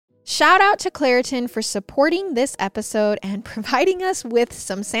Shout out to Claritin for supporting this episode and providing us with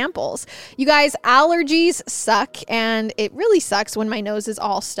some samples. You guys, allergies suck, and it really sucks when my nose is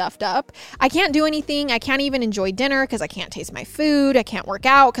all stuffed up. I can't do anything. I can't even enjoy dinner because I can't taste my food. I can't work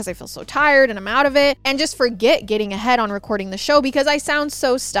out because I feel so tired and I'm out of it. And just forget getting ahead on recording the show because I sound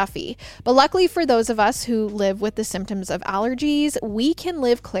so stuffy. But luckily for those of us who live with the symptoms of allergies, we can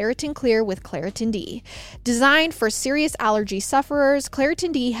live Claritin Clear with Claritin D. Designed for serious allergy sufferers,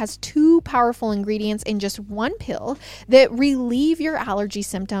 Claritin D has 2 powerful ingredients in just one pill that relieve your allergy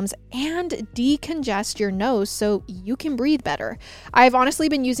symptoms and decongest your nose so you can breathe better. I've honestly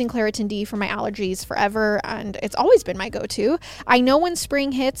been using Claritin D for my allergies forever, and it's always been my go-to. I know when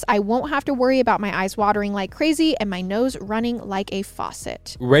spring hits, I won't have to worry about my eyes watering like crazy and my nose running like a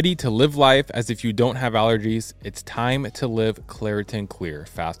faucet. Ready to live life as if you don't have allergies? It's time to live Claritin Clear.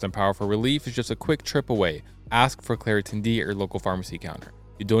 Fast and powerful relief is just a quick trip away. Ask for Claritin D at your local pharmacy counter.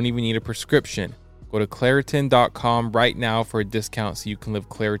 You don't even need a prescription. Go to Claritin.com right now for a discount so you can live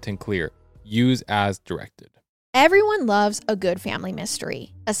Claritin Clear. Use as directed. Everyone loves a good family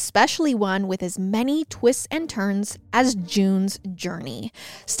mystery, especially one with as many twists and turns as June's journey.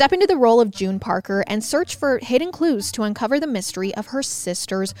 Step into the role of June Parker and search for hidden clues to uncover the mystery of her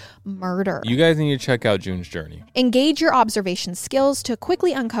sister's murder. You guys need to check out June's journey. Engage your observation skills to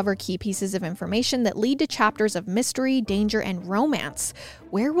quickly uncover key pieces of information that lead to chapters of mystery, danger, and romance.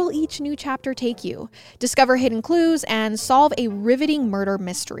 Where will each new chapter take you? Discover hidden clues and solve a riveting murder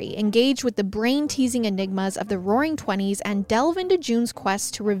mystery. Engage with the brain-teasing enigmas of the Roaring Twenties and delve into June's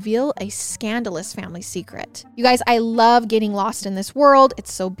quest to reveal a scandalous family secret. You guys, I love getting lost in this world.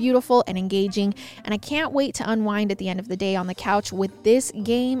 It's so beautiful and engaging, and I can't wait to unwind at the end of the day on the couch with this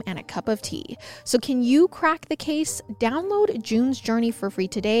game and a cup of tea. So can you crack the case? Download June's Journey for free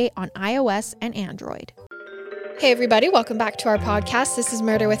today on iOS and Android. Hey everybody, welcome back to our podcast. This is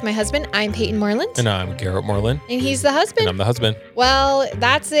Murder with My Husband. I'm Peyton Moreland. And I'm Garrett Moreland. And he's the husband. And I'm the husband. Well,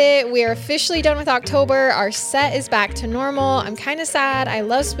 that's it. We are officially done with October. Our set is back to normal. I'm kind of sad. I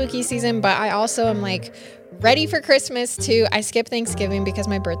love spooky season, but I also am like ready for Christmas too. I skip Thanksgiving because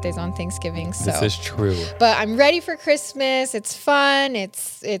my birthday's on Thanksgiving. So. This is true. But I'm ready for Christmas. It's fun.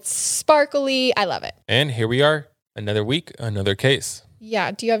 It's sparkly. I love it. And here we are. Another week, another case.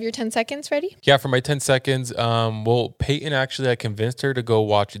 Yeah. Do you have your 10 seconds ready? Yeah, for my 10 seconds. Well, Peyton actually, I convinced her to go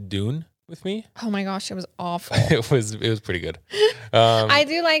watch Dune with me. Oh my gosh, it was awful. It was pretty good. I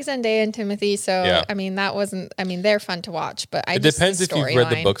do like Zendaya and Timothy, so yeah. I mean they're fun to watch, but it depends if you've read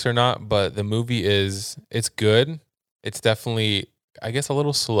the books or not, but the movie it's good. It's definitely, I guess, a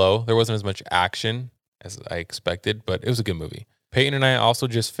little slow. There wasn't as much action as I expected, but it was a good movie. Peyton and I also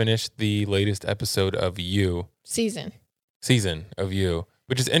just finished the latest episode of You. Season of You,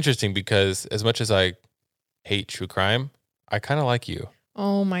 which is interesting because as much as I hate true crime, I kind of like You.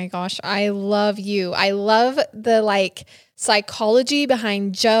 Oh my gosh, I love You. I love the psychology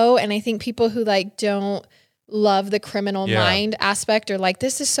behind Joe, and I think people who don't love the criminal mind aspect are like,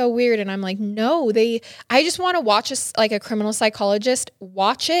 this is so weird, and I'm like, no, I just want to watch a criminal psychologist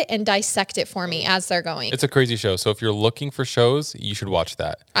watch it and dissect it for me as they're going. It's a crazy show, so if you're looking for shows, you should watch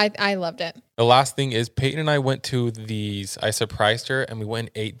that. I loved it. The last thing is Peyton and I went to I surprised her and we went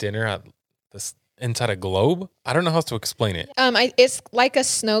and ate dinner at this inside a globe. I don't know how else to explain it. It's like a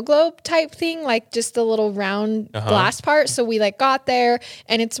snow globe type thing, like just the little round glass part. So we got there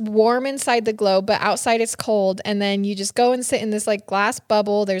and it's warm inside the globe, but outside it's cold. And then you just go and sit in this glass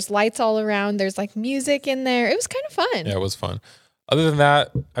bubble. There's lights all around. There's music in there. It was kind of fun. Yeah, it was fun. Other than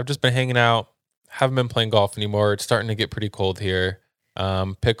that, I've just been hanging out. Haven't been playing golf anymore. It's starting to get pretty cold here.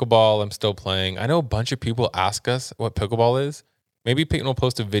 Pickleball, I'm still playing. I know a bunch of people ask us what pickleball is. Maybe Peyton will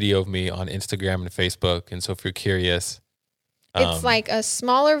post a video of me on Instagram and Facebook. And so if you're curious. It's like a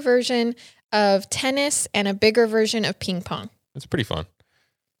smaller version of tennis and a bigger version of ping pong. It's pretty fun.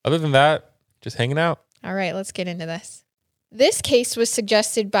 Other than that, just hanging out. All right, let's get into this. This case was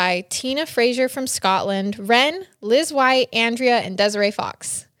suggested by Tina Fraser from Scotland, Ren, Liz White, Andrea, and Desiree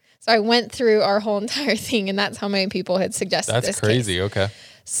Fox. So I went through our whole entire thing, and that's how many people had suggested this case. That's crazy. Okay.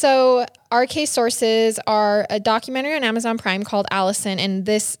 So our case sources are a documentary on Amazon Prime called Allison, and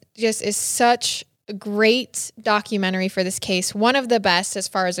this just is such a great documentary for this case. One of the best as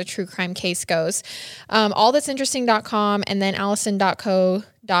far as a true crime case goes. Allthat'sinteresting.com and then allison.co.za.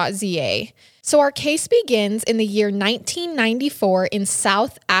 So our case begins in the year 1994 in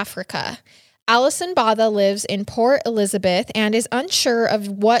South Africa. Allison Botha lives in Port Elizabeth and is unsure of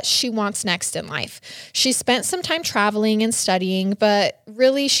what she wants next in life. She spent some time traveling and studying, but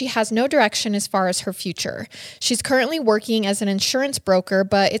really she has no direction as far as her future. She's currently working as an insurance broker,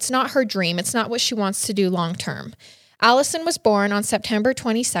 but it's not her dream. It's not what she wants to do long term. Allison was born on September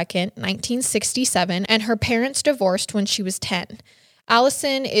 22nd, 1967, and her parents divorced when she was 10.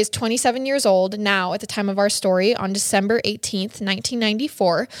 Allison is 27 years old now at the time of our story on December 18th,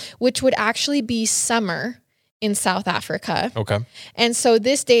 1994, which would actually be summer in South Africa. Okay. And so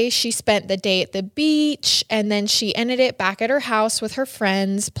this day she spent the day at the beach, and then she ended it back at her house with her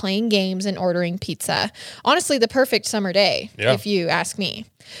friends, playing games and ordering pizza. Honestly, the perfect summer day, if you ask me.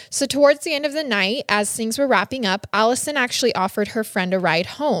 So towards the end of the night, as things were wrapping up, Allison actually offered her friend a ride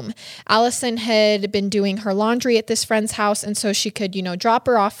home. Allison had been doing her laundry at this friend's house, and so she could, drop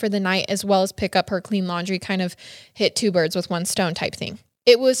her off for the night as well as pick up her clean laundry, kind of hit two birds with one stone type thing.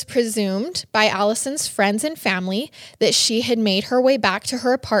 It was presumed by Allison's friends and family that she had made her way back to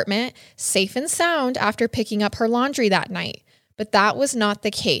her apartment safe and sound after picking up her laundry that night. But that was not the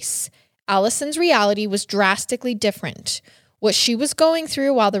case. Allison's reality was drastically different. What she was going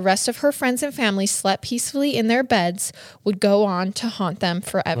through while the rest of her friends and family slept peacefully in their beds would go on to haunt them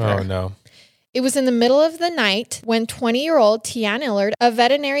forever. Oh, no. It was in the middle of the night when 20-year-old Tian Illard, a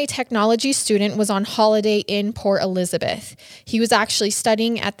veterinary technology student, was on holiday in Port Elizabeth. He was actually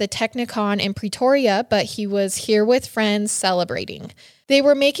studying at the Technikon in Pretoria, but he was here with friends celebrating. They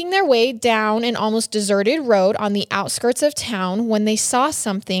were making their way down an almost deserted road on the outskirts of town when they saw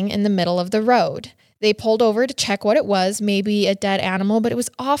something in the middle of the road. They pulled over to check what it was, maybe a dead animal, but it was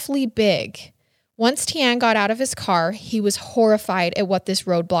awfully big. Once Tian got out of his car, he was horrified at what this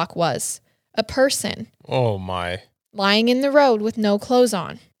roadblock was. A person. Oh my. Lying in the road with no clothes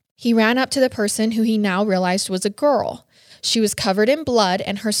on. He ran up to the person who he now realized was a girl. She was covered in blood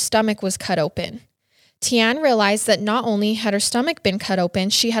and her stomach was cut open. Tian realized that not only had her stomach been cut open,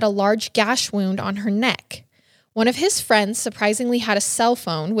 she had a large gash wound on her neck. One of his friends surprisingly had a cell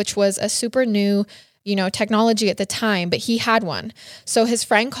phone, which was a super new technology at the time, but he had one. So his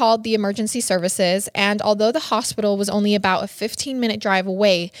friend called the emergency services, and although the hospital was only about a 15-minute drive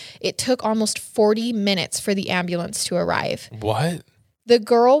away, it took almost 40 minutes for the ambulance to arrive. What? The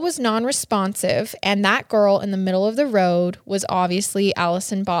girl was non-responsive, and that girl in the middle of the road was obviously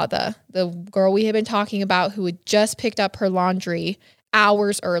Allison Botha, the girl we had been talking about who had just picked up her laundry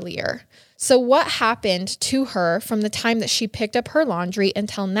hours earlier. So what happened to her from the time that she picked up her laundry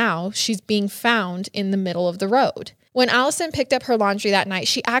until now she's being found in the middle of the road? When Allison picked up her laundry that night,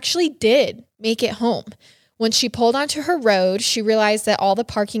 she actually did make it home. When she pulled onto her road, she realized that all the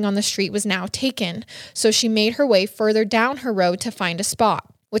parking on the street was now taken. So she made her way further down her road to find a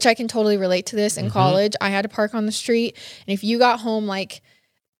spot, which I can totally relate to this in college. I had to park on the street. And if you got home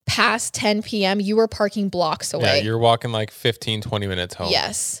past 10 p.m., you were parking blocks away. Yeah, you're walking 15, 20 minutes home.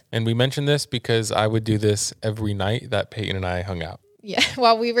 Yes. And we mentioned this because I would do this every night that Peyton and I hung out. Yeah,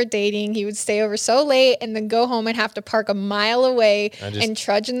 while we were dating, he would stay over so late and then go home and have to park a mile away and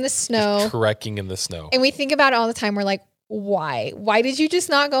trudge in the snow. Trekking in the snow. And we think about it all the time. We're like, why? Why did you just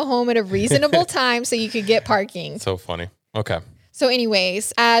not go home at a reasonable time so you could get parking? So funny. Okay. So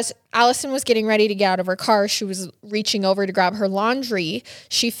anyways, as Allison was getting ready to get out of her car, she was reaching over to grab her laundry.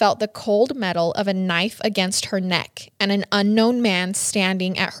 She felt the cold metal of a knife against her neck and an unknown man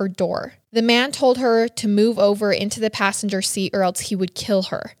standing at her door. The man told her to move over into the passenger seat or else he would kill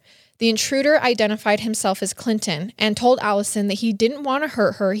her. The intruder identified himself as Clinton and told Allison that he didn't want to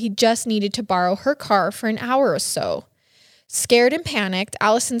hurt her. He just needed to borrow her car for an hour or so. Scared and panicked,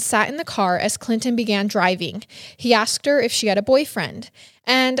 Allison sat in the car as Clinton began driving. He asked her if she had a boyfriend.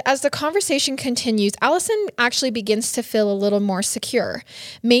 And as the conversation continues, Allison actually begins to feel a little more secure.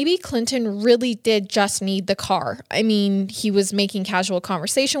 Maybe Clinton really did just need the car. I mean, he was making casual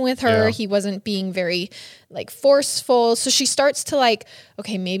conversation with her. Yeah. He wasn't being very forceful. So she starts to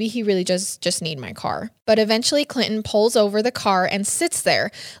okay, maybe he really just need my car. But eventually Clinton pulls over the car and sits there,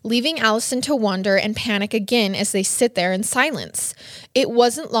 leaving Allison to wonder and panic again as they sit there in silence. It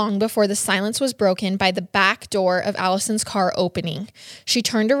wasn't long before the silence was broken by the back door of Allison's car opening. She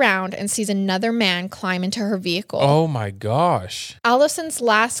turned around and sees another man climb into her vehicle. Oh my gosh. Allison's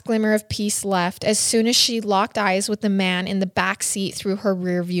last glimmer of peace left as soon as she locked eyes with the man in the back seat through her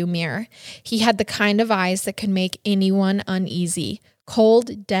rearview mirror. He had the kind of eyes that could make anyone uneasy.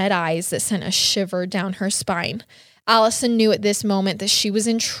 Cold, dead eyes that sent a shiver down her spine. Allison knew at this moment that she was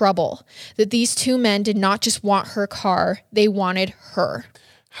in trouble, that these two men did not just want her car, they wanted her.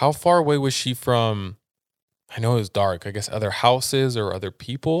 How far away was she from, I know it was dark, I guess other houses or other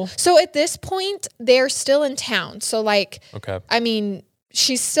people? So at this point, they're still in town. So okay. I mean,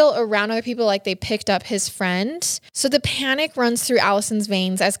 she's still around other people, like they picked up his friend. So the panic runs through Allison's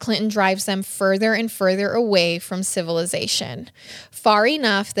veins as Clinton drives them further and further away from civilization, far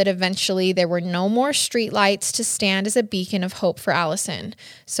enough that eventually there were no more streetlights to stand as a beacon of hope for Allison.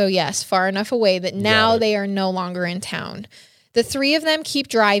 So yes, far enough away that now they are no longer in town. The three of them keep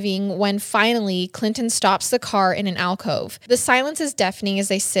driving when finally Clinton stops the car in an alcove. The silence is deafening as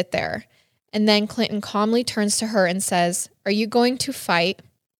they sit there. And then Clinton calmly turns to her and says, "Are you going to fight?"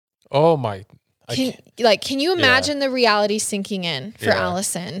 Oh my. Can you imagine the reality sinking in for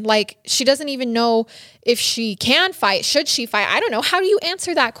Allison? Like, she doesn't even know if she can fight. Should she fight? I don't know. How do you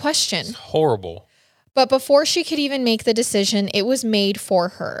answer that question? It's horrible. But before she could even make the decision, it was made for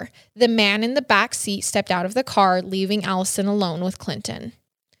her. The man in the back seat stepped out of the car, leaving Allison alone with Clinton.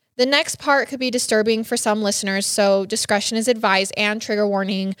 The next part could be disturbing for some listeners, so discretion is advised, and trigger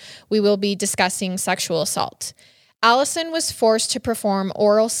warning, we will be discussing sexual assault. Allison was forced to perform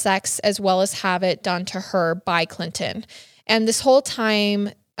oral sex as well as have it done to her by Clinton. And this whole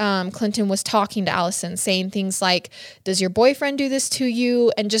time, Clinton was talking to Allison, saying things like, "Does your boyfriend do this to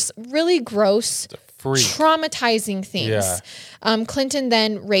you?" And just really gross, traumatizing things. Yeah. Clinton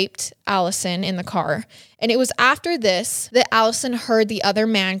then raped Allison in the car. And it was after this that Allison heard the other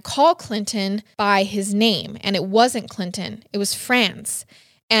man call Clinton by his name. And it wasn't Clinton. It was Franz.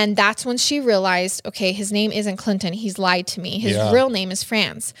 And that's when she realized, okay, his name isn't Clinton. He's lied to me. His real name is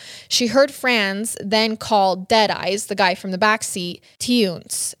Franz. She heard Franz then call Deadeyes, the guy from the backseat,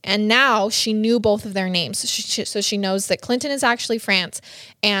 Teuns. And now she knew both of their names. So she knows that Clinton is actually Franz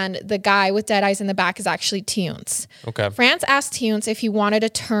and the guy with Deadeyes in the back is actually Teuns. Okay. Franz asked Teuns if he wanted to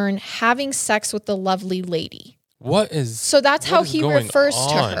turn having sex with the lovely lady. So that's how he refers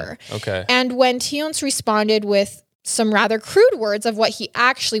to her. Okay. And when Teuns responded with some rather crude words of what he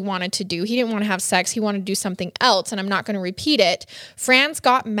actually wanted to do, he didn't want to have sex, he wanted to do something else, and I'm not going to repeat it, Franz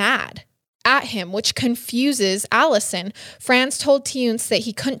got mad at him, which confuses Allison. Franz told Teuns that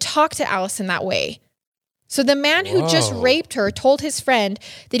he couldn't talk to Allison that way. So the man who just raped her told his friend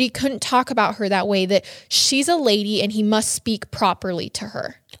that he couldn't talk about her that way, that she's a lady and he must speak properly to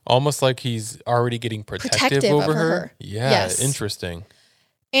her. Almost like he's already getting protective over her. Yeah, yes. Interesting.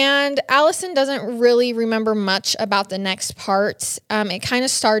 And Allison doesn't really remember much about the next part. It kind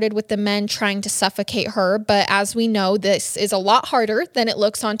of started with the men trying to suffocate her, but as we know, this is a lot harder than it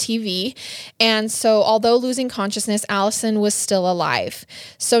looks on TV. And so although losing consciousness, Allison was still alive.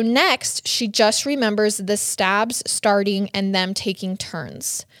 So next, she just remembers the stabs starting and them taking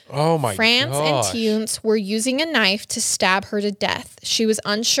turns. Oh my God. Franz and Teuns were using a knife to stab her to death. She was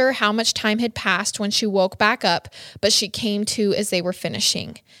unsure how much time had passed when she woke back up, but she came to as they were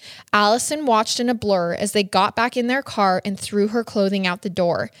finishing. Allison watched in a blur as they got back in their car and threw her clothing out the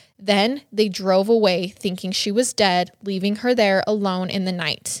door. Then they drove away thinking she was dead, leaving her there alone in the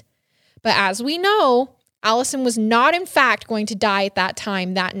night. But as we know, Allison was not in fact going to die at that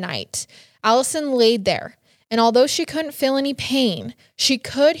time that night. Allison laid there. And although she couldn't feel any pain, she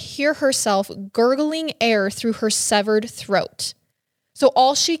could hear herself gurgling air through her severed throat. So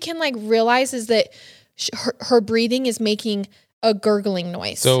all she can realize is that her breathing is making a gurgling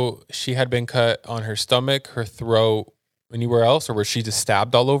noise. So she had been cut on her stomach, her throat, anywhere else, or was she just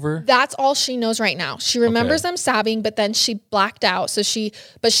stabbed all over? That's all she knows right now. She remembers them stabbing, but then she blacked out. So she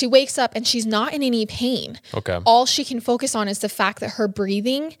wakes up and she's not in any pain. Okay. All she can focus on is the fact that her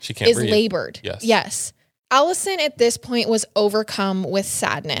breathing is labored. Yes. Allison at this point was overcome with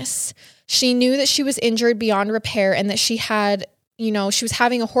sadness. She knew that she was injured beyond repair and that she had, she was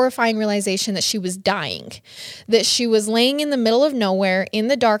having a horrifying realization that she was dying, that she was laying in the middle of nowhere in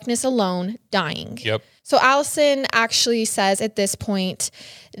the darkness alone, dying. Yep. So Allison actually says at this point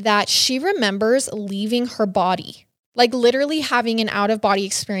that she remembers leaving her body. Literally having an out-of-body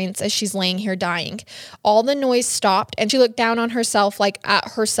experience as she's laying here dying. All the noise stopped and she looked down on herself, at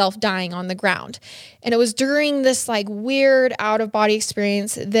herself dying on the ground. And it was during this weird out-of-body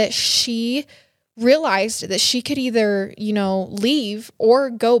experience that she realized that she could either, leave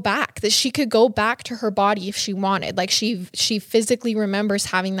or go back, that she could go back to her body if she wanted. She physically remembers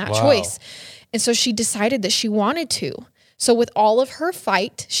having that choice. And so she decided that she wanted to. So with all of her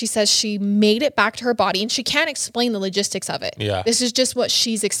fight, she says she made it back to her body and she can't explain the logistics of it. Yeah. This is just what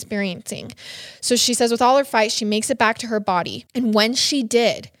she's experiencing. So she says with all her fight, she makes it back to her body. And when she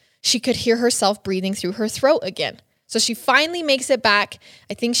did, she could hear herself breathing through her throat again. So she finally makes it back.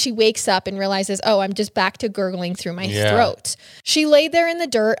 I think she wakes up and realizes, oh, I'm just back to gurgling through my throat. She lay there in the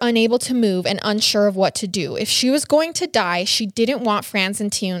dirt, unable to move and unsure of what to do. If she was going to die, she didn't want Franz and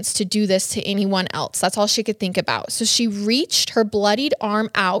Tiunce to do this to anyone else. That's all she could think about. So she reached her bloodied arm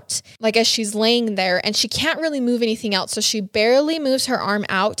out, like as she's laying there, and she can't really move anything else. So she barely moves her arm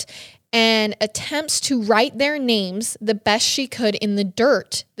out and attempts to write their names the best she could in the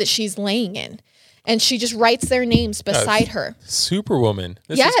dirt that she's laying in. And she just writes their names beside her. Superwoman.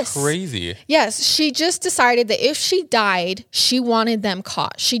 This is crazy. Yes. She just decided that if she died, she wanted them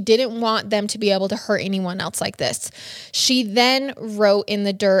caught. She didn't want them to be able to hurt anyone else like this. She then wrote in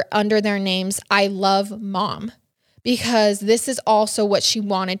the dirt under their names, I love Mom. Because this is also what she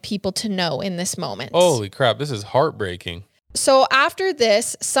wanted people to know in this moment. Holy crap. This is heartbreaking. So after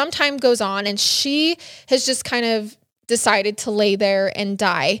this, some time goes on and she has just kind of decided to lay there and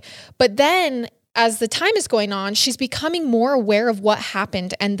die. But then as the time is going on, she's becoming more aware of what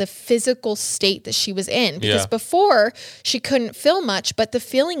happened and the physical state that she was in. Because before, she couldn't feel much, but the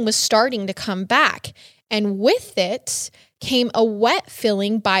feeling was starting to come back. And with it came a wet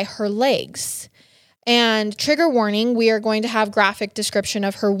feeling by her legs. And trigger warning, we are going to have graphic description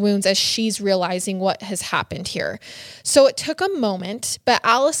of her wounds as she's realizing what has happened here. So it took a moment, but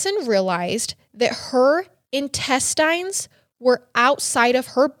Allison realized that her intestines were outside of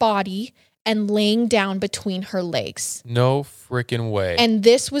her body and laying down between her legs. No freaking way. And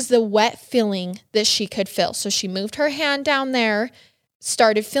this was the wet feeling that she could feel. So she moved her hand down there,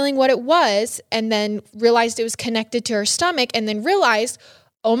 started feeling what it was, and then realized it was connected to her stomach, and then realized,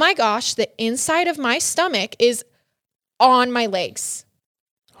 oh my gosh, the inside of my stomach is on my legs.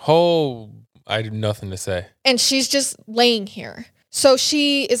 Oh, I have nothing to say. And she's just laying here. So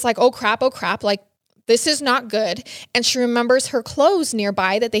she is like, oh crap, like, this is not good. And she remembers her clothes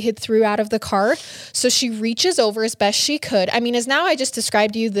nearby that they had threw out of the car. So she reaches over as best she could. I mean, as now I just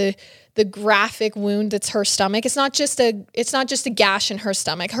described to you the graphic wound that's her stomach. It's not just a gash in her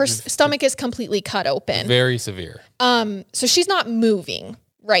stomach. Her stomach is completely cut open. Very severe. So she's not moving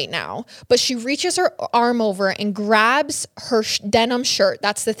right now, but she reaches her arm over and grabs her denim shirt.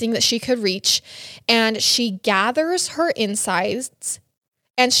 That's the thing that she could reach. And she gathers her insides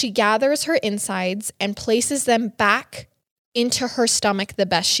and places them back into her stomach the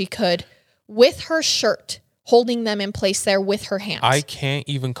best she could with her shirt, holding them in place there with her hands. I can't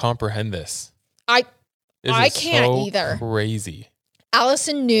even comprehend this. I can't either. Crazy.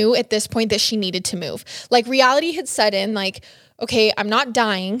 Allison knew at this point that she needed to move. Like reality had set in, like, okay, I'm not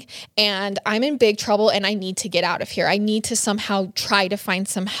dying and I'm in big trouble and I need to get out of here. I need to somehow try to find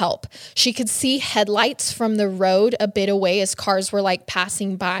some help. She could see headlights from the road a bit away as cars were like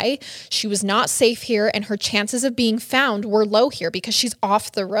passing by. She was not safe here and her chances of being found were low here because she's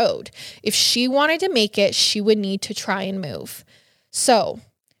off the road. If she wanted to make it, she would need to try and move. So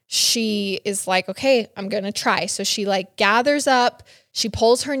she is like, okay, I'm going to try. So she like gathers up, she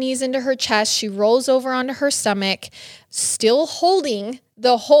pulls her knees into her chest, she rolls over onto her stomach, still holding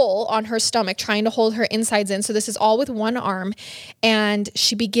the hole on her stomach, trying to hold her insides in. So this is all with one arm. And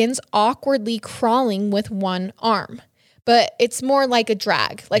she begins awkwardly crawling with one arm. But it's more like a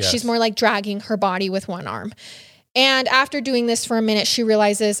drag. Like she's more like dragging her body with one arm. And after doing this for a minute, she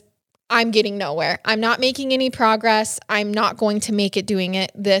realizes, I'm getting nowhere. I'm not making any progress. I'm not going to make it doing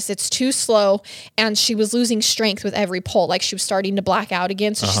this. It's too slow. And she was losing strength with every pull. Like she was starting to black out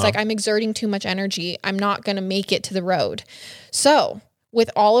again. So she's like, I'm exerting too much energy. I'm not going to make it to the road. So with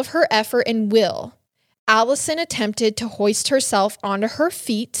all of her effort and will, Allison attempted to hoist herself onto her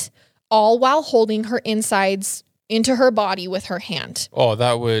feet, all while holding her insides into her body with her hand. Oh,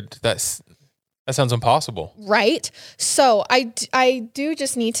 that sounds impossible. Right? So I do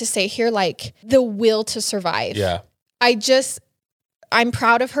just need to say here, like, the will to survive. Yeah. I'm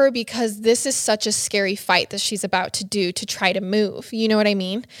proud of her because this is such a scary fight that she's about to do to try to move. You know what I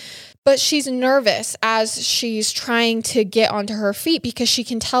mean? But she's nervous as she's trying to get onto her feet because she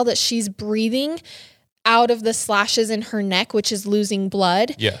can tell that she's breathing out of the slashes in her neck, which is losing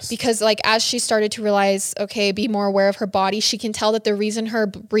blood. Yes. Because like as she started to realize, okay, be more aware of her body, she can tell that the reason her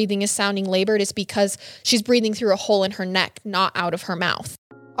breathing is sounding labored is because she's breathing through a hole in her neck, not out of her mouth.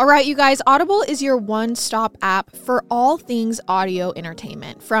 All right, you guys, Audible is your one-stop app for all things audio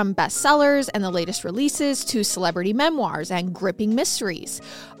entertainment, from bestsellers and the latest releases to celebrity memoirs and gripping mysteries.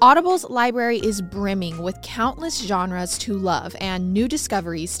 Audible's library is brimming with countless genres to love and new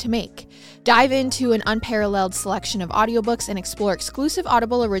discoveries to make. Dive into an unparalleled selection of audiobooks and explore exclusive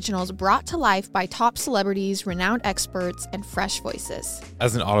Audible originals brought to life by top celebrities, renowned experts, and fresh voices.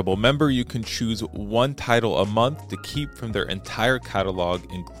 As an Audible member, you can choose one title a month to keep from their entire catalog,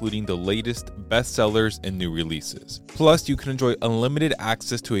 including including the latest bestsellers and new releases. Plus, you can enjoy unlimited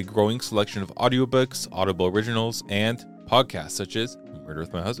access to a growing selection of audiobooks, Audible originals, and podcasts such as Murder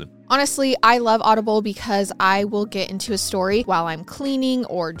with My Husband. Honestly, I love Audible because I will get into a story while I'm cleaning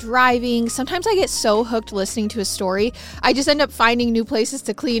or driving. Sometimes I get so hooked listening to a story, I just end up finding new places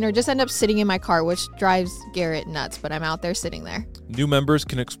to clean or just end up sitting in my car, which drives Garrett nuts, but I'm out there sitting there. New members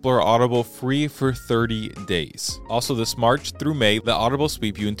can explore Audible free for 30 days. Also, this March through May, let Audible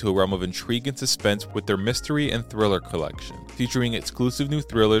sweep you into a realm of intrigue and suspense with their mystery and thriller collection, featuring exclusive new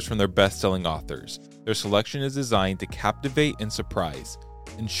thrillers from their best-selling authors. Their selection is designed to captivate and surprise,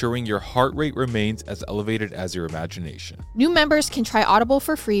 ensuring your heart rate remains as elevated as your imagination. New members can try Audible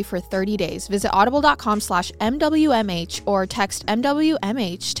for free for 30 days. Visit audible.com/MWMH or text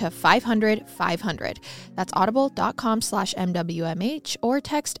MWMH to 500-500. That's audible.com/MWMH or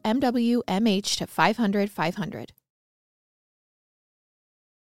text MWMH to 500-500.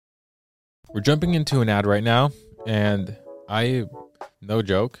 We're jumping into an ad right now, and no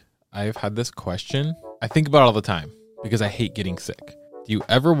joke, I've had this question. I think about it all the time because I hate getting sick. Do you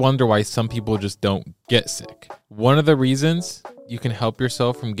ever wonder why some people just don't get sick? One of the reasons you can help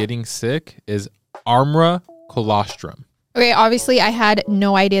yourself from getting sick is Armra Colostrum. Okay, obviously I had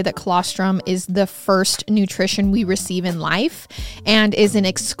no idea that colostrum is the first nutrition we receive in life and is an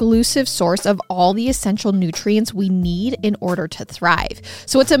exclusive source of all the essential nutrients we need in order to thrive.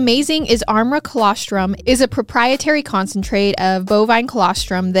 So what's amazing is Armra Colostrum is a proprietary concentrate of bovine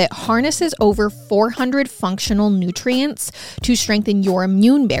colostrum that harnesses over 400 functional nutrients to strengthen your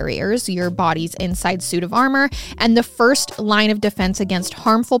immune barriers, your body's inside suit of armor, and the first line of defense against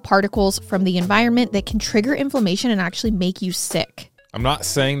harmful particles from the environment that can trigger inflammation and actually make you sick. I'm not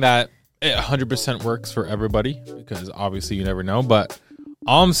saying that it 100% works for everybody because obviously you never know, but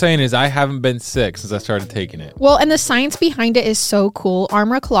all I'm saying is I haven't been sick since I started taking it. Well, and the science behind it is so cool.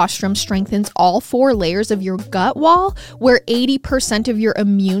 Armra Colostrum strengthens all 4 layers of your gut wall where 80% of your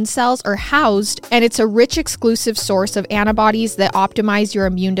immune cells are housed, and it's a rich exclusive source of antibodies that optimize your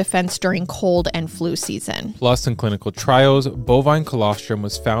immune defense during cold and flu season. Plus, in clinical trials, bovine colostrum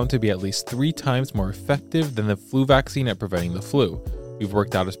was found to be at least 3 times more effective than the flu vaccine at preventing the flu. We've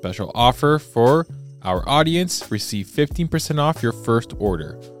worked out a special offer for our audience. Receive 15% off your first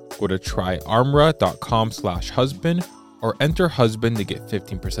order. Go to tryarmra.com/husband or enter husband to get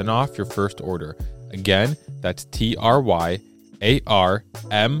 15% off your first order. Again, that's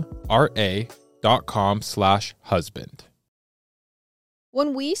tryarmra.com/husband.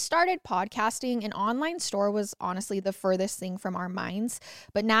 When we started podcasting, an online store was honestly the furthest thing from our minds.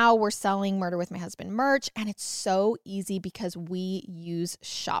 But now we're selling Murder with My Husband merch, and it's so easy because we use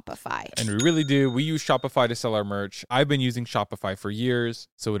Shopify. And we really do. We use Shopify to sell our merch. I've been using Shopify for years,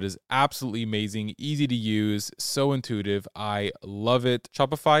 so it is absolutely amazing, easy to use, so intuitive. I love it.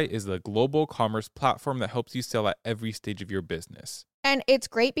 Shopify is the global commerce platform that helps you sell at every stage of your business. And it's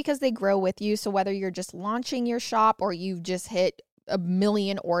great because they grow with you. So whether you're just launching your shop or you've just hit a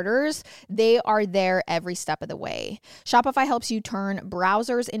million orders, they are there every step of the way. Shopify helps you turn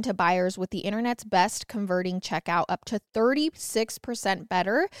browsers into buyers with the internet's best converting checkout, up to 36%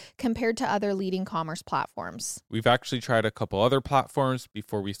 better compared to other leading commerce platforms. We've actually tried a couple other platforms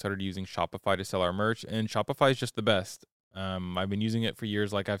before we started using Shopify to sell our merch, and Shopify is just the best. I've been using it for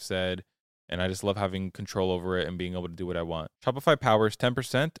years, like I've said, and I just love having control over it and being able to do what I want. Shopify powers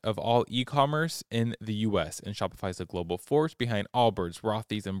 10% of all e-commerce in the U.S., and Shopify is a global force behind Allbirds,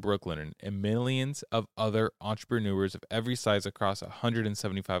 Rothy's, and Brooklinen, and millions of other entrepreneurs of every size across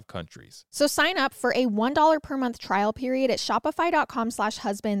 175 countries. So sign up for a $1 per month trial period at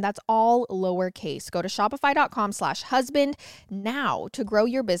shopify.com/husband. That's all lowercase. Go to shopify.com/husband now to grow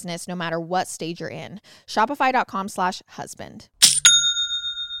your business no matter what stage you're in. Shopify.com/husband.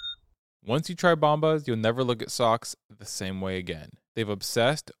 Once you try Bombas, you'll never look at socks the same way again. They've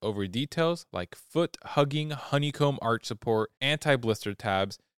obsessed over details like foot-hugging honeycomb arch support, anti-blister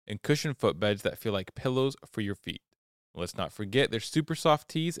tabs, and cushioned footbeds that feel like pillows for your feet. Let's not forget their super soft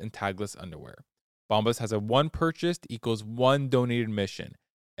tees and tagless underwear. Bombas has a 1 purchased equals 1 donated mission.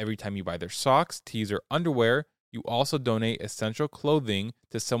 Every time you buy their socks, tees, or underwear, you also donate essential clothing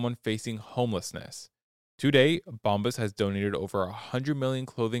to someone facing homelessness. To date, Bombas has donated over 100 million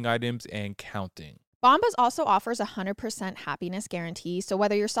clothing items and counting. Bombas also offers a 100% happiness guarantee. So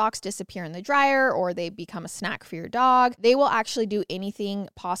whether your socks disappear in the dryer or they become a snack for your dog, they will actually do anything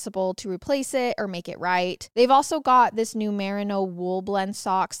possible to replace it or make it right. They've also got this new Merino wool blend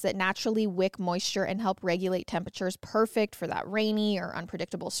socks that naturally wick moisture and help regulate temperatures, perfect for that rainy or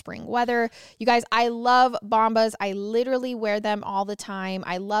unpredictable spring weather. You guys, I love Bombas. I literally wear them all the time.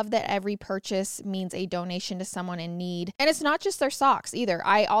 I love that every purchase means a donation to someone in need. And it's not just their socks either.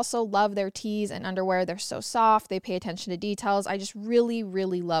 I also love their tees and underwear. They're so soft. They pay attention to details. I just really,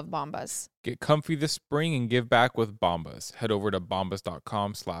 really love Bombas. Get comfy this spring and give back with Bombas. Head over to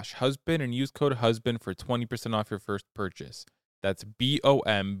bombas.com/husband and use code HUSBAND for 20% off your first purchase. That's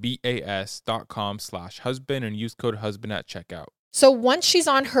BOMBAS.com/husband and use code HUSBAND at checkout. So once she's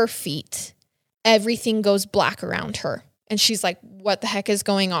on her feet, everything goes black around her. And she's like, what the heck is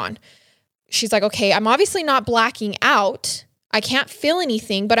going on? She's like, okay, I'm obviously not blacking out. I can't feel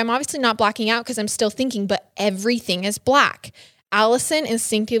anything, but I'm obviously not blacking out because I'm still thinking, but everything is black. Allison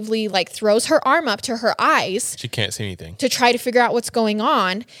instinctively throws her arm up to her eyes. She can't see anything. To try to figure out what's going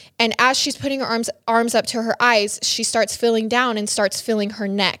on. And as she's putting her arms up to her eyes, she starts feeling down and starts feeling her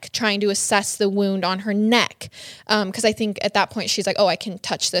neck, trying to assess the wound on her neck. Because I think at that point she's like, oh, I can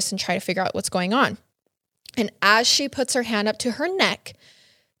touch this and try to figure out what's going on. And as she puts her hand up to her neck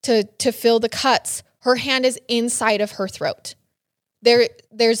to feel the cuts, her hand is inside of her throat.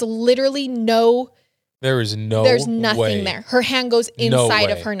 There's literally there's nothing way. there. Her hand goes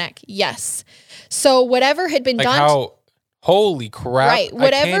inside of her neck. Yes. So whatever had been done. Holy crap. Right.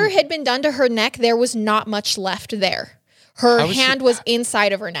 Whatever had been done to her neck, there was not much left there. Her hand was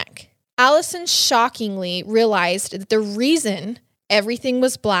inside of her neck. Allison shockingly realized that the reason everything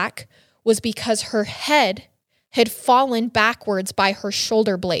was black was because her head had fallen backwards by her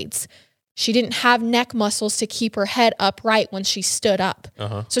shoulder blades. She didn't have neck muscles to keep her head upright when she stood up.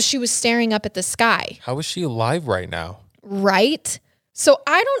 So she was staring up at the sky. How is she alive right now? Right? So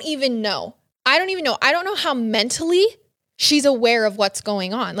I don't even know. I don't know how mentally she's aware of what's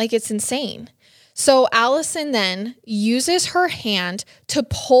going on. It's insane. So Allison then uses her hand to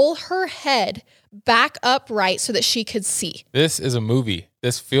pull her head back upright so that she could see. This is a movie.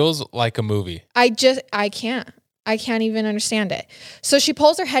 This feels like a movie. I can't even understand it. So she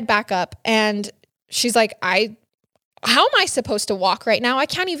pulls her head back up and she's like, how am I supposed to walk right now? I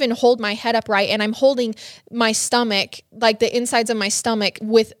can't even hold my head upright and I'm holding my stomach, the insides of my stomach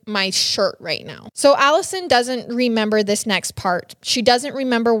with my shirt right now. So Allison doesn't remember this next part. She doesn't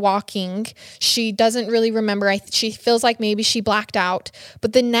remember walking. She doesn't really remember. She feels like maybe she blacked out.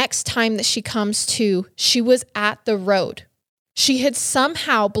 But the next time that she comes to, she was at the road. She had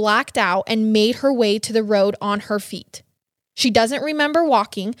somehow blacked out and made her way to the road on her feet. She doesn't remember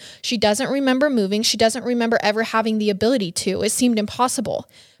walking. She doesn't remember moving. She doesn't remember ever having the ability to. It seemed impossible.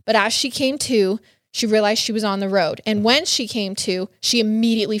 But as she came to, she realized she was on the road. And when she came to, she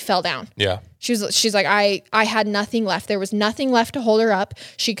immediately fell down. Yeah. She's like, I had nothing left. There was nothing left to hold her up.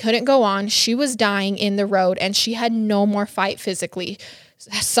 She couldn't go on. She was dying in the road and she had no more fight physically.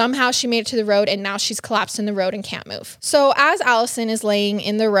 Somehow she made it to the road and now she's collapsed in the road and can't move. So as Allison is laying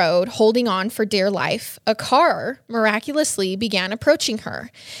in the road, holding on for dear life, a car miraculously began approaching her.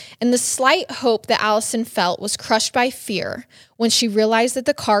 And the slight hope that Allison felt was crushed by fear when she realized that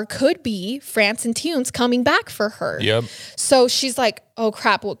the car could be France and Tunes coming back for her. Yep. So she's like, oh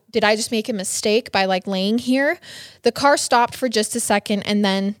crap, well, did I just make a mistake by laying here? The car stopped for just a second and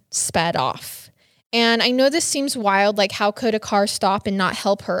then sped off. And I know this seems wild, how could a car stop and not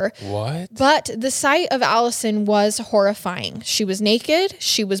help her? What? But the sight of Allison was horrifying. She was naked.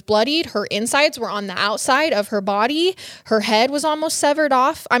 She was bloodied. Her insides were on the outside of her body. Her head was almost severed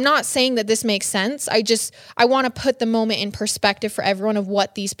off. I'm not saying that this makes sense. I want to put the moment in perspective for everyone of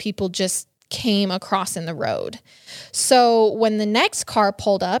what these people just came across in the road. So when the next car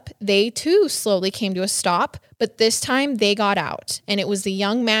pulled up, they too slowly came to a stop, but this time they got out. And it was the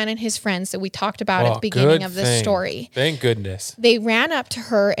young man and his friends that we talked about at the beginning of this story. Thank goodness. They ran up to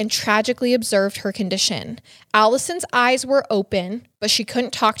her and tragically observed her condition. Allison's eyes were open, but she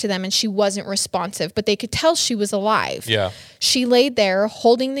couldn't talk to them and she wasn't responsive, but they could tell she was alive. Yeah. She laid there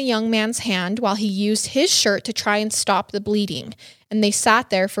holding the young man's hand while he used his shirt to try and stop the bleeding. And they sat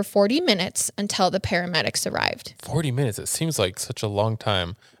there for 40 minutes until the paramedics arrived. 40 minutes? It seems like such a long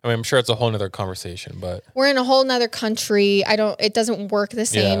time. I mean, I'm sure it's a whole nother conversation, but... We're in a whole nother country. It doesn't work the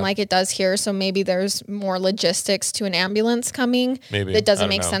same like it does here. So maybe there's more logistics to an ambulance coming. Maybe. That doesn't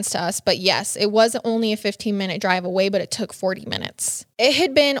make sense to us. But yes, it was only a 15-minute drive away, but it took 40 minutes. It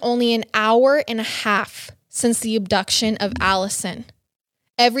had been only an hour and a half since the abduction of Allison.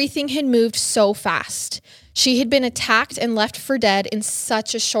 Everything had moved so fast. She had been attacked and left for dead in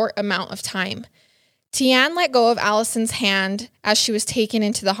such a short amount of time. Tian let go of Allison's hand as she was taken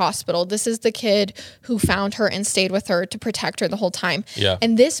into the hospital. This is the kid who found her and stayed with her to protect her the whole time. Yeah.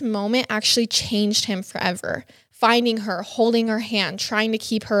 And this moment actually changed him forever. Finding her, holding her hand, trying to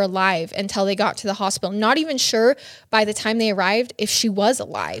keep her alive until they got to the hospital. Not even sure by the time they arrived if she was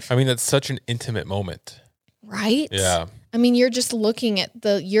alive. I mean, that's such an intimate moment. Right? Yeah. I mean, you're just looking at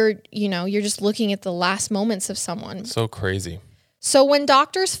you're just looking at the last moments of someone. So crazy. So when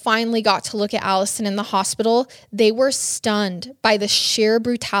doctors finally got to look at Allison in the hospital, they were stunned by the sheer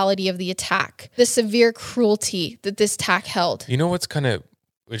brutality of the attack, the severe cruelty that this attack held. You know what's kind of,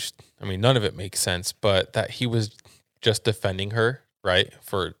 which, I mean, none of it makes sense, but that he was just defending her, right,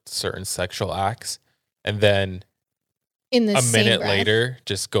 for certain sexual acts. And then In the a same minute breath. later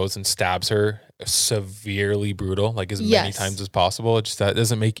just goes and stabs her, severely brutal, like as many times as possible. It just, that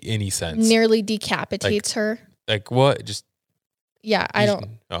doesn't make any sense. Nearly decapitates her. Like what? Just, Yeah, I don't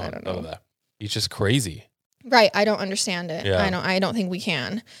none know. of that. He's just crazy. Right. I don't understand it. Yeah. I don't think we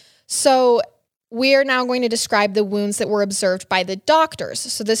can. So we are now going to describe the wounds that were observed by the doctors.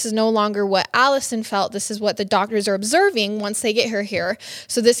 So this is no longer what Allison felt. This is what the doctors are observing once they get her here.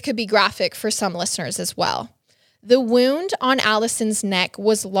 So this could be graphic for some listeners as well. The wound on Allison's neck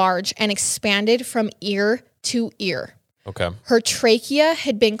was large and expanded from ear to ear. Okay. Her trachea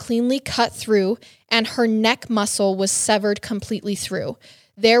had been cleanly cut through and her neck muscle was severed completely through.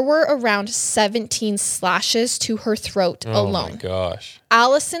 There were around 17 slashes to her throat alone. Oh my gosh.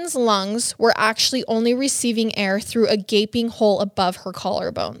 Allison's lungs were actually only receiving air through a gaping hole above her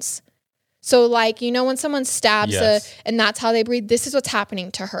collarbones. So like, you know, when someone stabs and that's how they breathe, this is what's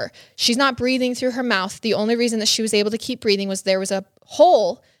happening to her. She's not breathing through her mouth. The only reason that she was able to keep breathing was there was a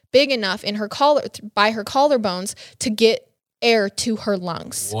hole big enough in her by her collarbones to get air to her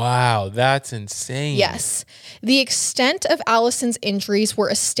lungs. Wow, that's insane. Yes. The extent of Allison's injuries were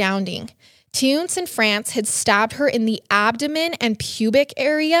astounding. Thiounce in France had stabbed her in the abdomen and pubic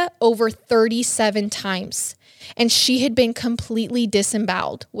area over 37 times. And she had been completely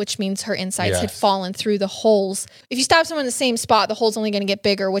disemboweled, which means her insides had fallen through the holes. If you stab someone in the same spot, the hole's only going to get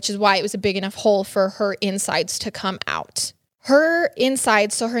bigger, which is why it was a big enough hole for her insides to come out. Her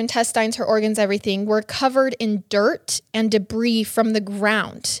insides, so her intestines, her organs, everything, were covered in dirt and debris from the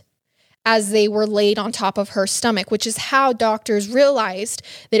ground as they were laid on top of her stomach, which is how doctors realized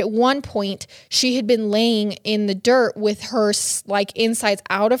that at one point she had been laying in the dirt with her like insides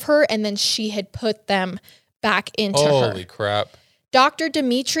out of her, and then she had put them back into her. Holy crap. Dr.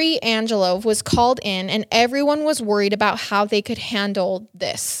 Dmitry Angelov was called in, and everyone was worried about how they could handle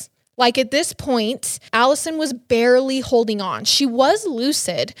this. Like at this point, Allison was barely holding on. She was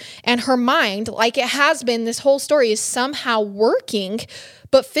lucid, and her mind, like it has been this whole story, is somehow working.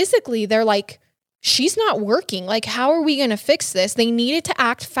 But physically, they're like, she's not working. Like, how are we going to fix this? They needed to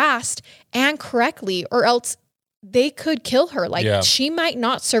act fast and correctly, or else they could kill her. Like, she might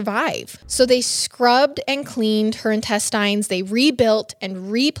not survive. So they scrubbed and cleaned her intestines. They rebuilt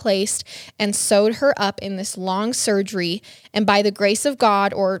and replaced and sewed her up in this long surgery. And by the grace of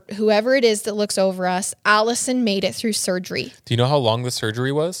God, or whoever it is that looks over us, Allison made it through surgery. Do you know how long the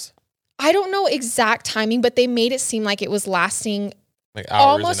surgery was? I don't know exact timing, but they made it seem like it was lasting like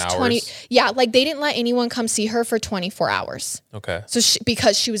hours almost and hours? 20. Yeah, like they didn't let anyone come see her for 24 hours. Okay. So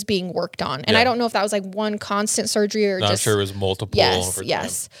because she was being worked on. And I don't know if that was like one constant surgery or I'm sure it was multiple.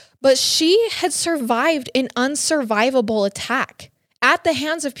 Yes. But she had survived an unsurvivable attack at the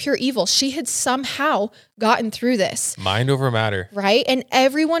hands of pure evil. She had somehow gotten through this. Mind over matter. Right? And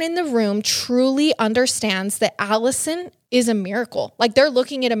everyone in the room truly understands that Allison is a miracle. Like they're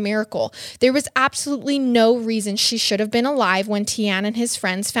looking at a miracle. There was absolutely no reason she should have been alive when Tian and his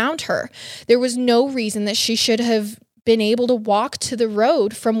friends found her. There was no reason that she should have been able to walk to the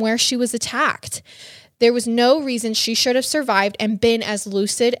road from where she was attacked. There was no reason she should have survived and been as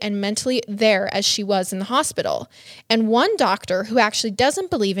lucid and mentally there as she was in the hospital. And one doctor who actually doesn't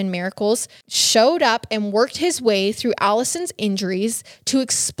believe in miracles showed up and worked his way through Allison's injuries to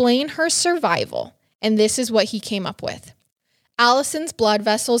explain her survival. And this is what he came up with. Allison's blood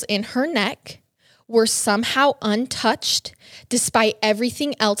vessels in her neck were somehow untouched despite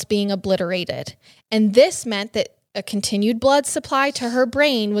everything else being obliterated. And this meant that a continued blood supply to her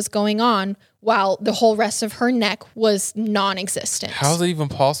brain was going on while the whole rest of her neck was non-existent. How is it even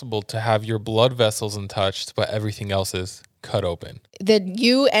possible to have your blood vessels untouched, but everything else is cut open? That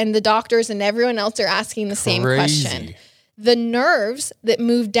you and the doctors and everyone else are asking the same question. The nerves that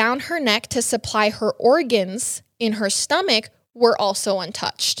moved down her neck to supply her organs in her stomach were also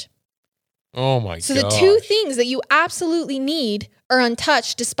untouched. Oh my god. So the two things that you absolutely need are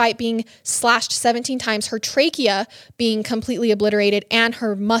untouched despite being slashed 17 times, her trachea being completely obliterated and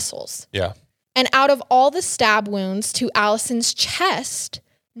her muscles. Yeah. And out of all the stab wounds to Allison's chest,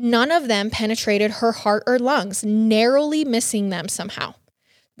 none of them penetrated her heart or lungs, narrowly missing them somehow,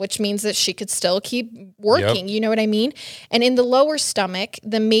 which means that she could still keep working. Yep. You know what I mean? And in the lower stomach,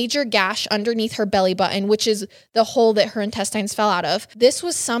 the major gash underneath her belly button, which is the hole that her intestines fell out of, this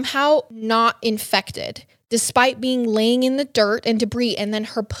was somehow not infected, despite being laying in the dirt and debris and then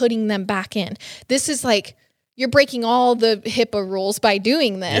her putting them back in. This is like, you're breaking all the HIPAA rules by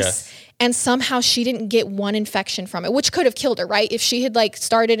doing this. Yes. And somehow she didn't get one infection from it, which could have killed her, right? If she had like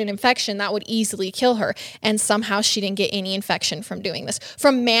started an infection, that would easily kill her. And somehow she didn't get any infection from doing this,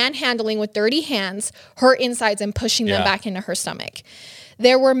 from manhandling with dirty hands her insides and pushing them back into her stomach.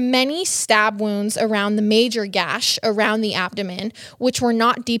 There were many stab wounds around the major gash around the abdomen, which were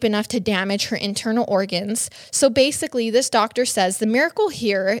not deep enough to damage her internal organs. So basically, this doctor says the miracle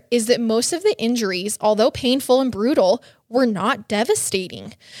here is that most of the injuries, although painful and brutal, were not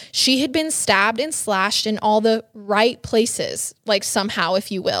devastating. She had been stabbed and slashed in all the right places, like somehow,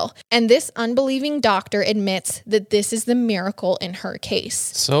 if you will. And this unbelieving doctor admits that this is the miracle in her case.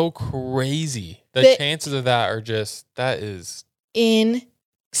 So crazy. The chances of that are just, that is insane.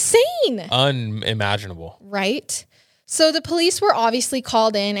 Unimaginable. Right? So the police were obviously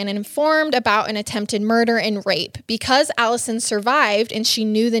called in and informed about an attempted murder and rape. Because Allison survived and she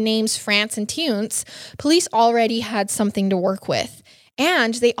knew the names France and Teuns, police already had something to work with.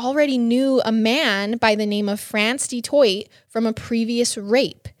 And they already knew a man by the name of Frans de Toit from a previous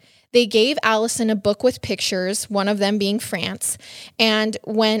rape. They gave Allison a book with pictures, one of them being France. And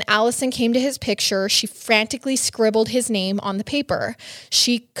when Allison came to his picture, she frantically scribbled his name on the paper.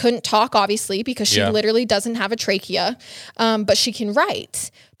 She couldn't talk, obviously, because she literally doesn't have a trachea, but she can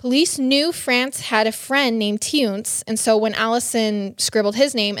write. Police knew France had a friend named Teuns. And so when Allison scribbled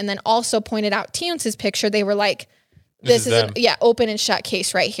his name and then also pointed out Teuns' picture, they were like, this is an open and shut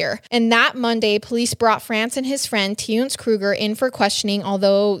case right here. And that Monday, police brought France and his friend Teuns Kruger in for questioning,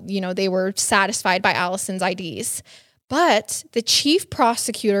 although, they were satisfied by Allison's IDs. But the chief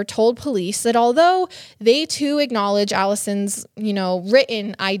prosecutor told police that although they too acknowledge Allison's,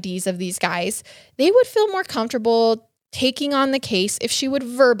 written IDs of these guys, they would feel more comfortable taking on the case if she would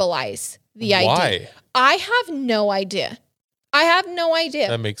verbalize the ID. Why? I have no idea.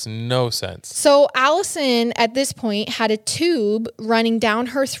 That makes no sense. So Allison, at this point, had a tube running down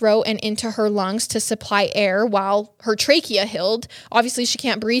her throat and into her lungs to supply air while her trachea healed. Obviously, she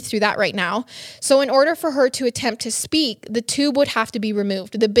can't breathe through that right now. So in order for her to attempt to speak, the tube would have to be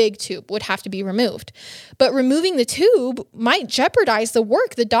removed. The big tube would have to be removed. But removing the tube might jeopardize the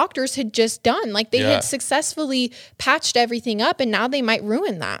work the doctors had just done. Like they had successfully patched everything up, and now they might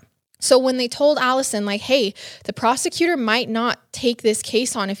ruin that. So when they told Allison, like, hey, the prosecutor might not take this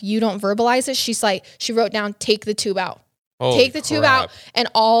case on if you don't verbalize it, she wrote down, take the tube out. Take the tube out and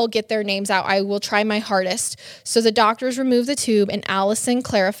I'll get their names out. I will try my hardest. So the doctors removed the tube and Allison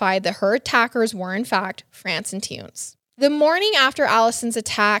clarified that her attackers were, in fact, France and Teuns. The morning after Allison's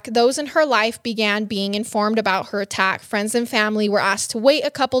attack, those in her life began being informed about her attack. Friends and family were asked to wait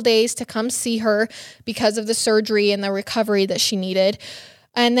a couple days to come see her because of the surgery and the recovery that she needed.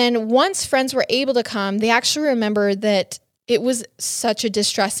 And then once friends were able to come, they actually remembered that it was such a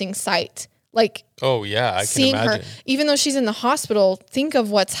distressing sight. Like, I seeing can imagine. her, even though she's in the hospital, think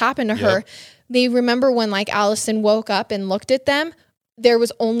of what's happened to her. They remember when Allison woke up and looked at them, there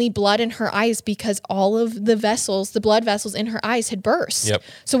was only blood in her eyes because all of the vessels, the blood vessels in her eyes had burst. Yep.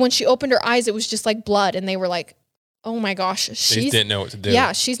 So when she opened her eyes, it was just like blood. And they were like, oh my gosh, she didn't know what to do.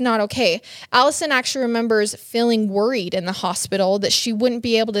 Yeah, she's not okay. Allison actually remembers feeling worried in the hospital that she wouldn't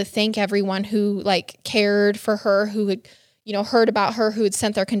be able to thank everyone who cared for her, who had, heard about her, who had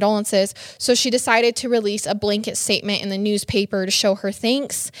sent their condolences. So she decided to release a blanket statement in the newspaper to show her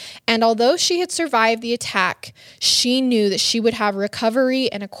thanks. And although she had survived the attack, she knew that she would have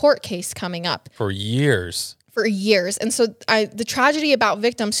recovery and a court case coming up. For years. And so the tragedy about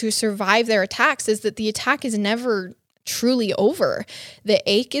victims who survive their attacks is that the attack is never truly over. The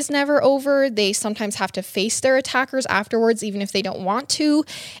ache is never over. They sometimes have to face their attackers afterwards, even if they don't want to.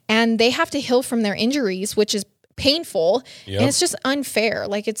 And they have to heal from their injuries, which is painful. And it's just unfair.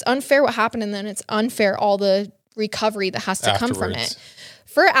 It's unfair what happened, and then it's unfair all the recovery that has to come from it.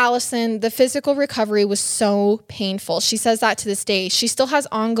 For Allison, the physical recovery was so painful. She says that to this day. She still has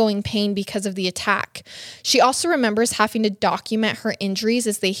ongoing pain because of the attack. She also remembers having to document her injuries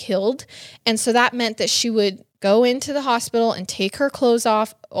as they healed. And so that meant that she would go into the hospital and take her clothes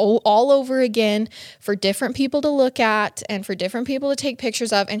off all over again for different people to look at and for different people to take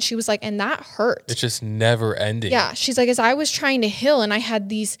pictures of. And she was like, and that hurt. It's just never ending. Yeah. She's like, as I was trying to heal and I had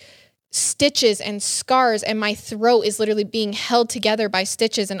these stitches and scars, and my throat is literally being held together by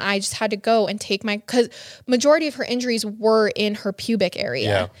stitches, and I just had to go and take because majority of her injuries were in her pubic area.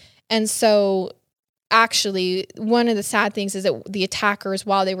 Yeah. And so actually one of the sad things is that the attackers,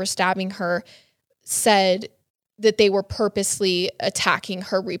 while they were stabbing her, said that they were purposely attacking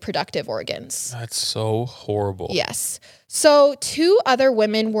her reproductive organs. That's so horrible. Yes. So 2 other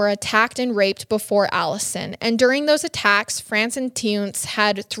women were attacked and raped before Allison. And during those attacks, Frances Tiunce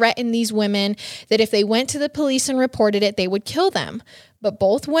had threatened these women that if they went to the police and reported it, they would kill them. But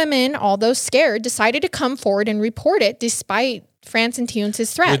both women, although scared, decided to come forward and report it despite Frances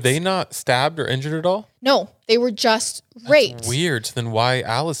Tiunce's threats. Were they not stabbed or injured at all? No, they were just raped. That's weird. So then why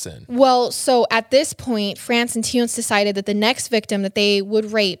Allison? Well, so at this point, Frances Tiunce decided that the next victim that they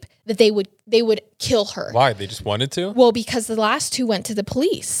would rape, that they would kill her. Why? They just wanted to? Well, because the last 2 went to the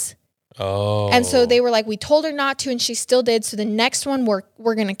police. Oh. And so they were like, we told her not to, and she still did. So the next one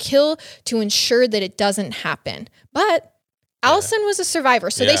we're going to kill to ensure that it doesn't happen. But Allison was a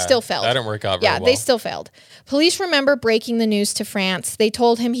survivor, so they still failed. That didn't work out very well. They still failed. Police remember breaking the news to France. They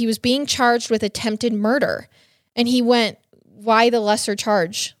told him he was being charged with attempted murder. And he went, why the lesser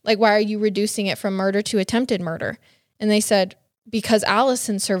charge? Like, why are you reducing it from murder to attempted murder? And they said, because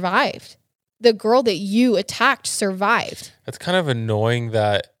Allison survived. The girl that you attacked survived. It's kind of annoying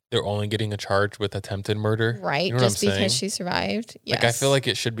that they're only getting a charge with attempted murder. Right, you know just because she survived. Yes. Like, I feel like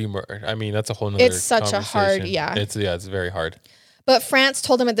it should be murder. I mean, that's a whole nother It's such a hard, It's very hard. But France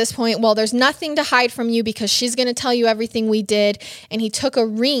told him at this point, well, there's nothing to hide from you because she's going to tell you everything we did. And he took a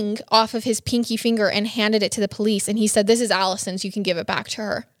ring off of his pinky finger and handed it to the police. And he said, this is Allison's. You can give it back to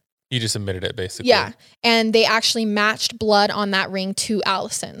her. He just admitted it, basically. Yeah. And they actually matched blood on that ring to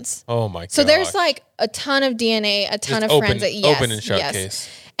Allison's. Oh, my God. So there's like a ton of DNA, a ton of forensic. Yes, open and shut case.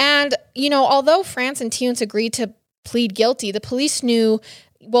 And, although Frances Tiunce agreed to plead guilty, the police knew,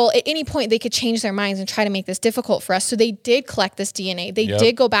 well, at any point they could change their minds and try to make this difficult for us. So they did collect this DNA. They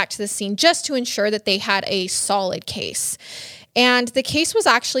did go back to the scene just to ensure that they had a solid case. And the case was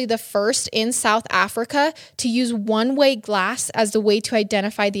actually the first in South Africa to use one-way glass as the way to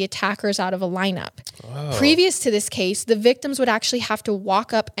identify the attackers out of a lineup. Oh. Previous to this case, the victims would actually have to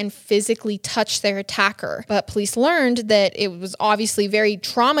walk up and physically touch their attacker. But police learned that it was obviously very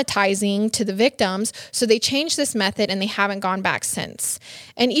traumatizing to the victims, so they changed this method and they haven't gone back since.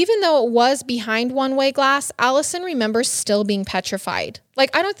 And even though it was behind one-way glass, Allison remembers still being petrified.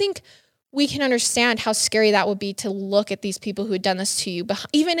 Like, I don't think we can understand how scary that would be to look at these people who had done this to you,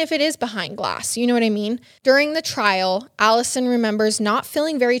 even if it is behind glass. You know what I mean? During the trial, Allison remembers not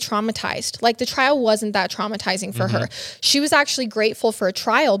feeling very traumatized. Like, the trial wasn't that traumatizing for her. She was actually grateful for a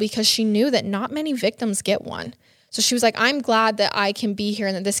trial because she knew that not many victims get one. So she was like, I'm glad that I can be here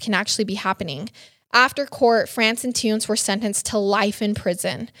and that this can actually be happening. After court, Frances Tiunce were sentenced to life in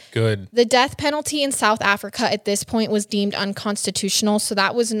prison. Good. The death penalty in South Africa at this point was deemed unconstitutional, so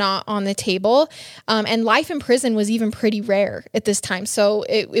that was not on the table. And life in prison was even pretty rare at this time, so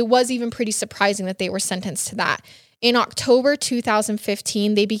it was even pretty surprising that they were sentenced to that. In October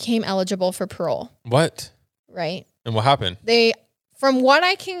 2015, they became eligible for parole. What? Right. And what happened? From what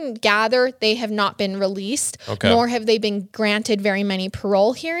I can gather, they have not been released, nor have they been granted very many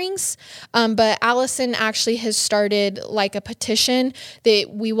parole hearings. But Allison actually has started like a petition that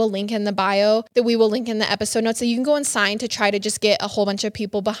we will link in the bio, that we will link in the episode notes, that you can go and sign to try to just get a whole bunch of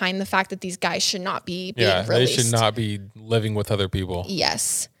people behind the fact that these guys should not be being released. They should not be living with other people.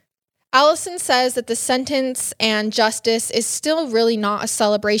 Yes. Allison says that the sentence and justice is still really not a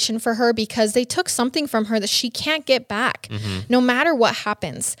celebration for her because they took something from her that she can't get back, no matter what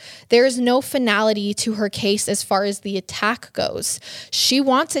happens. There is no finality to her case as far as the attack goes. She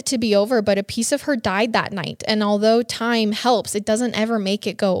wants it to be over, but a piece of her died that night. And although time helps, it doesn't ever make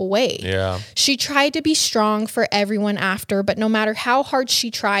it go away. Yeah. She tried to be strong for everyone after, but no matter how hard she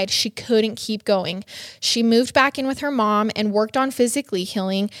tried, she couldn't keep going. She moved back in with her mom and worked on physically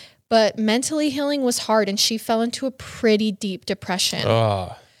healing, but mentally healing was hard and she fell into a pretty deep depression.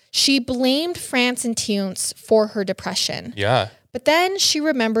 She blamed Frances Tiunce for her depression. Yeah. But then she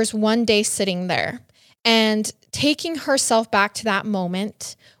remembers one day sitting there and taking herself back to that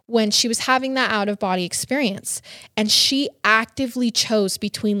moment when she was having that out-of-body experience. And she actively chose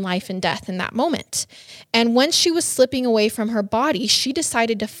between life and death in that moment. And when she was slipping away from her body, she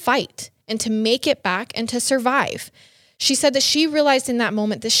decided to fight and to make it back and to survive. She said that she realized in that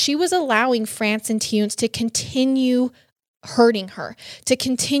moment that she was allowing Frances Tiunce to continue hurting her, to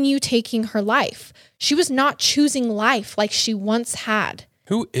continue taking her life. She was not choosing life like she once had.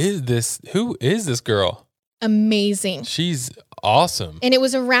 Who is this? Who is this girl? Amazing. She's Awesome. And it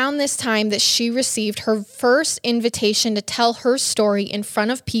was around this time that she received her first invitation to tell her story in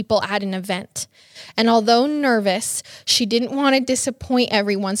front of people at an event. And although nervous, she didn't want to disappoint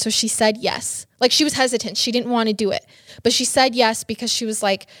everyone, so she said yes. Like, she was hesitant. She didn't want to do it. But she said yes because she was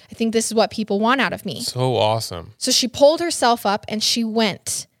like, I think this is what people want out of me. So awesome. So she pulled herself up and she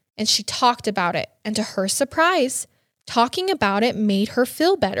went and she talked about it. And to her surprise, talking about it made her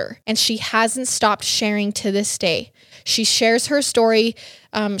feel better. And she hasn't stopped sharing to this day. She shares her story.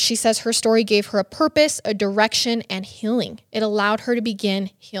 She says her story gave her a purpose, a direction, and healing. It allowed her to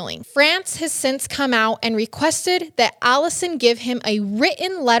begin healing. France has since come out and requested that Allison give him a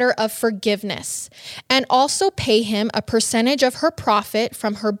written letter of forgiveness and also pay him a percentage of her profit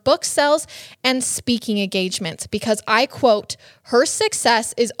from her book sales and speaking engagements because, I quote, her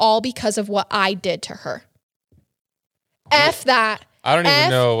success is all because of what I did to her. F that. I don't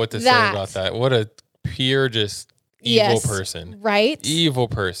even know what to say about that. What a pure, just evil person. Right? Evil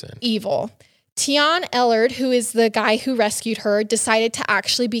person. Evil. Tian Ellard, who is the guy who rescued her, decided to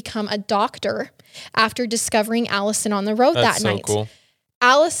actually become a doctor after discovering Allison on the road that night. That's so cool.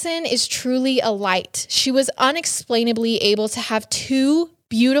 Allison is truly a light. She was unexplainably able to have 2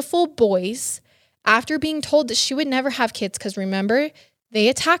 beautiful boys after being told that she would never have kids because, remember, they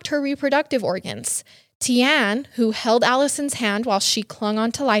attacked her reproductive organs. Tian, who held Allison's hand while she clung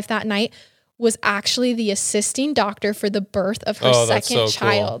on to life that night, was actually the assisting doctor for the birth of her second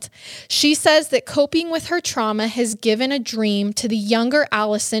child. Cool. She says that coping with her trauma has given a dream to the younger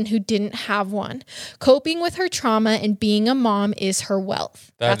Allison who didn't have one. Coping with her trauma and being a mom is her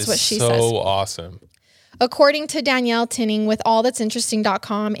wealth. That's what she says. So awesome. According to Danielle Tinning with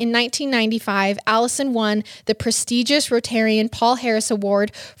allthat'sinteresting.com, in 1995, Allison won the prestigious Rotarian Paul Harris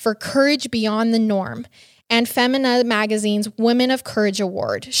Award for Courage Beyond the Norm and Femina Magazine's Women of Courage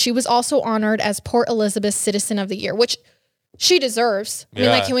Award. She was also honored as Port Elizabeth Citizen of the Year, which she deserves. I mean,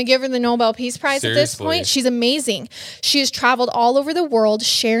 like, can we give her the Nobel Peace Prize at this point? She's amazing. She has traveled all over the world,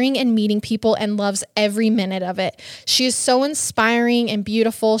 sharing and meeting people, and loves every minute of it. She is so inspiring and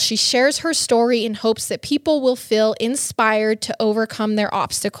beautiful. She shares her story in hopes that people will feel inspired to overcome their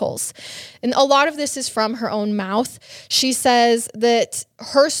obstacles. And a lot of this is from her own mouth. She says that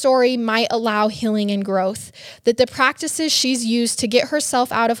her story might allow healing and growth, that the practices she's used to get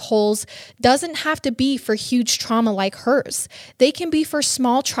herself out of holes doesn't have to be for huge trauma like hers. They can be for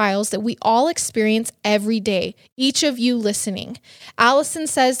small trials that we all experience every day, each of you listening. Allison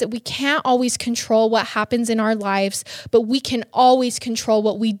says that we can't always control what happens in our lives, but we can always control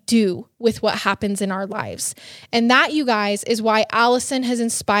what we do with what happens in our lives. And that, you guys, is why Allison has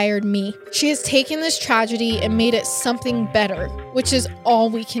inspired me. She has taken this tragedy and made it something better, which is all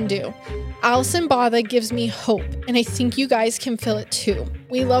we can do. Allison Botha gives me hope, and I think you guys can feel it too.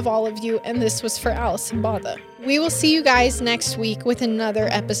 We love all of you, and this was for Allison Botha. We will see you guys next week with another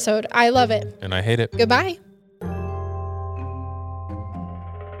episode. I love it. And I hate it. Goodbye.